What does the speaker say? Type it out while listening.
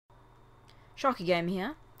Sharkie Game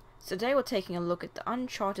here. So today we're taking a look at the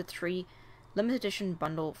Uncharted 3 limited edition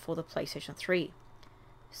bundle for the PlayStation 3.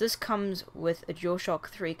 So this comes with a Dual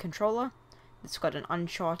Shock 3 controller. It's got an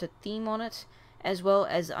Uncharted theme on it, as well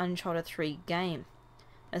as the Uncharted 3 game.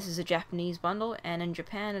 This is a Japanese bundle, and in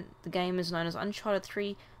Japan the game is known as Uncharted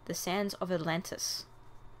 3 The Sands of Atlantis.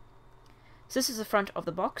 So this is the front of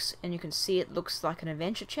the box, and you can see it looks like an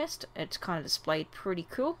adventure chest. It's kind of displayed pretty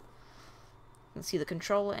cool. You can see the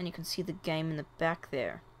controller, and you can see the game in the back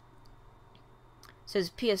there. It says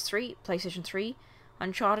PS3, PlayStation 3,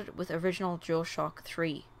 Uncharted with original Dual Shock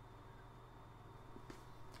 3.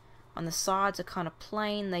 On the sides are kind of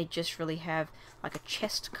plain, they just really have like a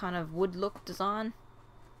chest kind of wood look design.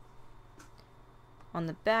 On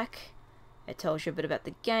the back, it tells you a bit about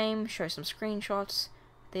the game, shows some screenshots.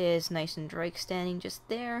 There's Nathan Drake standing just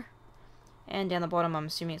there. And down the bottom, I'm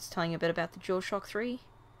assuming it's telling you a bit about the Dual Shock 3.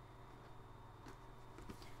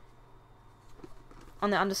 On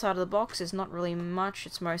the underside of the box, there's not really much.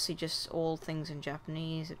 It's mostly just all things in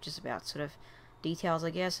Japanese. It's just about sort of details, I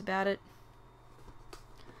guess, about it.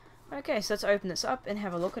 Okay, so let's open this up and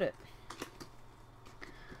have a look at it.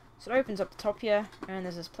 So it opens up the top here, and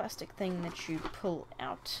there's this plastic thing that you pull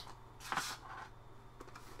out.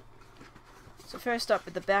 So first up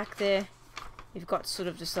at the back there, you've got sort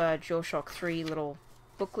of just a Dual Shock 3 little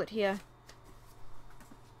booklet here.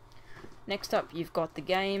 Next up, you've got the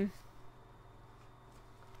game.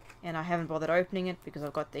 And I haven't bothered opening it because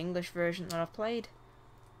I've got the English version that I've played.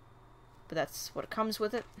 But that's what comes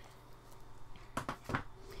with it.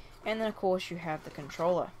 And then of course you have the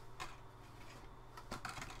controller.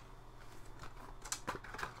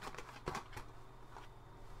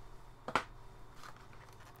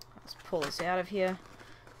 Let's pull this out of here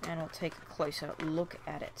and we'll take a closer look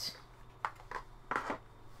at it.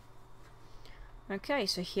 Okay,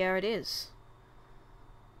 so here it is.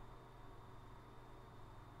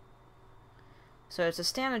 So it's a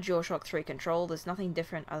standard Dual Shock 3 control. There's nothing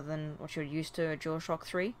different other than what you're used to a Dual Shock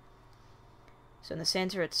 3. So in the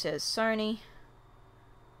center it says Sony,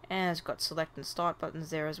 and it's got select and start buttons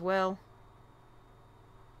there as well.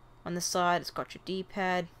 On the side it's got your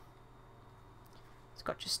D-pad, it's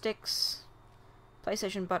got your sticks,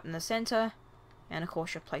 PlayStation button in the center, and of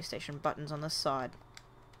course your PlayStation buttons on the side.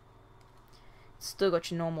 It's still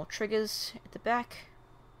got your normal triggers at the back,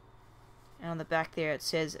 and on the back there it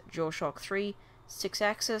says Dual Shock 3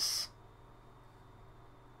 6-axis.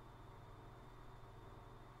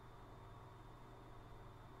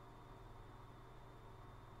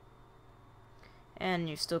 And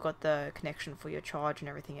you've still got the connection for your charge and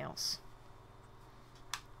everything else.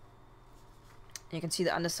 You can see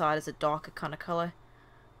the underside is a darker kind of color.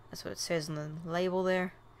 That's what it says on the label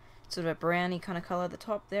there. It's sort of a browny kind of color at the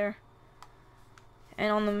top there.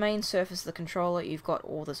 And on the main surface of the controller you've got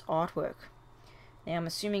all this artwork. Now I'm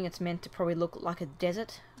assuming it's meant to probably look like a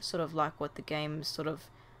desert, sort of like what the game is sort of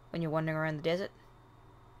when you're wandering around the desert.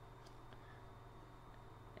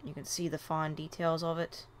 And you can see the fine details of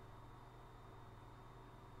it.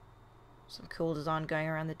 Some cool design going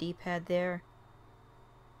around the D-pad there.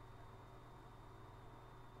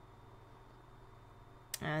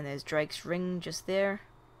 And there's Drake's ring just there.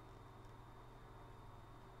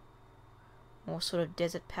 More sort of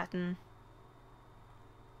desert pattern.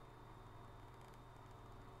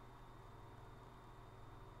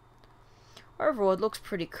 Overall, it looks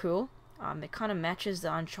pretty cool. It kind of matches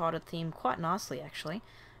the Uncharted theme quite nicely, actually,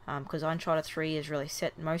 because Uncharted 3 is really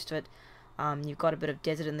set most of it. You've got a bit of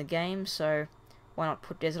desert in the game, so why not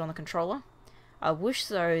put desert on the controller? I wish,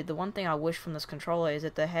 though, the one thing I wish from this controller is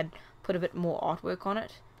that they had put a bit more artwork on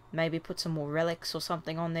it. Maybe put some more relics or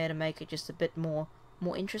something on there to make it just a bit more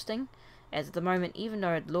interesting. As at the moment, even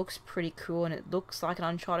though it looks pretty cool and it looks like an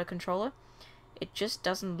Uncharted controller, it just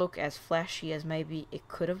doesn't look as flashy as maybe it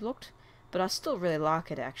could have looked. But I still really like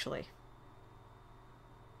it, actually.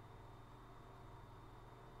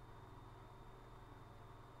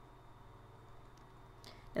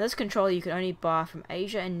 Now this controller you can only buy from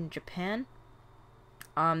Asia and Japan.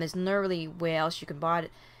 There's no really where else you can buy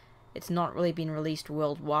it. It's not really been released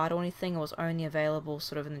worldwide or anything. It was only available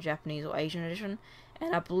sort of in the Japanese or Asian edition.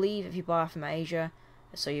 And I believe if you buy from Asia,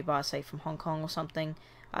 so you buy say from Hong Kong or something,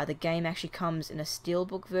 the game actually comes in a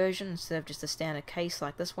steelbook version instead of just a standard case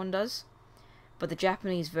like this one does. But the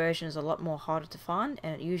Japanese version is a lot more harder to find,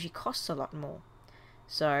 and it usually costs a lot more.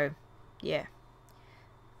 So, yeah.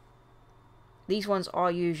 These ones are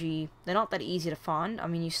usually, they're not that easy to find. I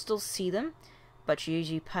mean, you still see them, but you're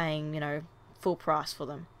usually paying, you know, full price for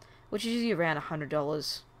them. Which is usually around $100,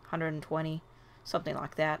 $120, something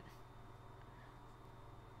like that.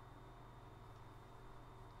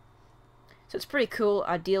 So it's pretty cool,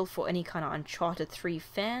 ideal for any kind of Uncharted 3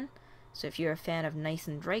 fan. So if you're a fan of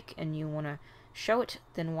Nathan Drake and you want to show it,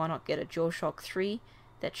 then why not get a DualShock 3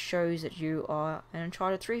 that shows that you are an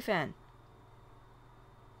Uncharted 3 fan.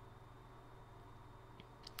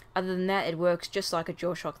 Other than that, it works just like a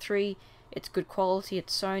DualShock 3. It's good quality,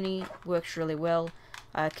 it's Sony, works really well,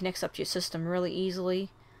 connects up to your system really easily.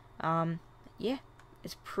 Yeah,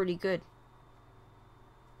 it's pretty good.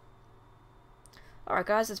 Alright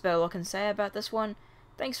guys, that's about all I can say about this one.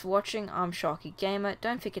 Thanks for watching, I'm Sharkie Gamer.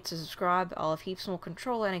 Don't forget to subscribe, I'll have heaps more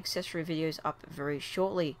controller and accessory videos up very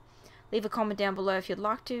shortly. Leave a comment down below if you'd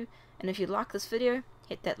like to, and if you like this video,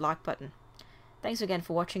 hit that like button. Thanks again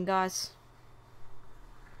for watching guys.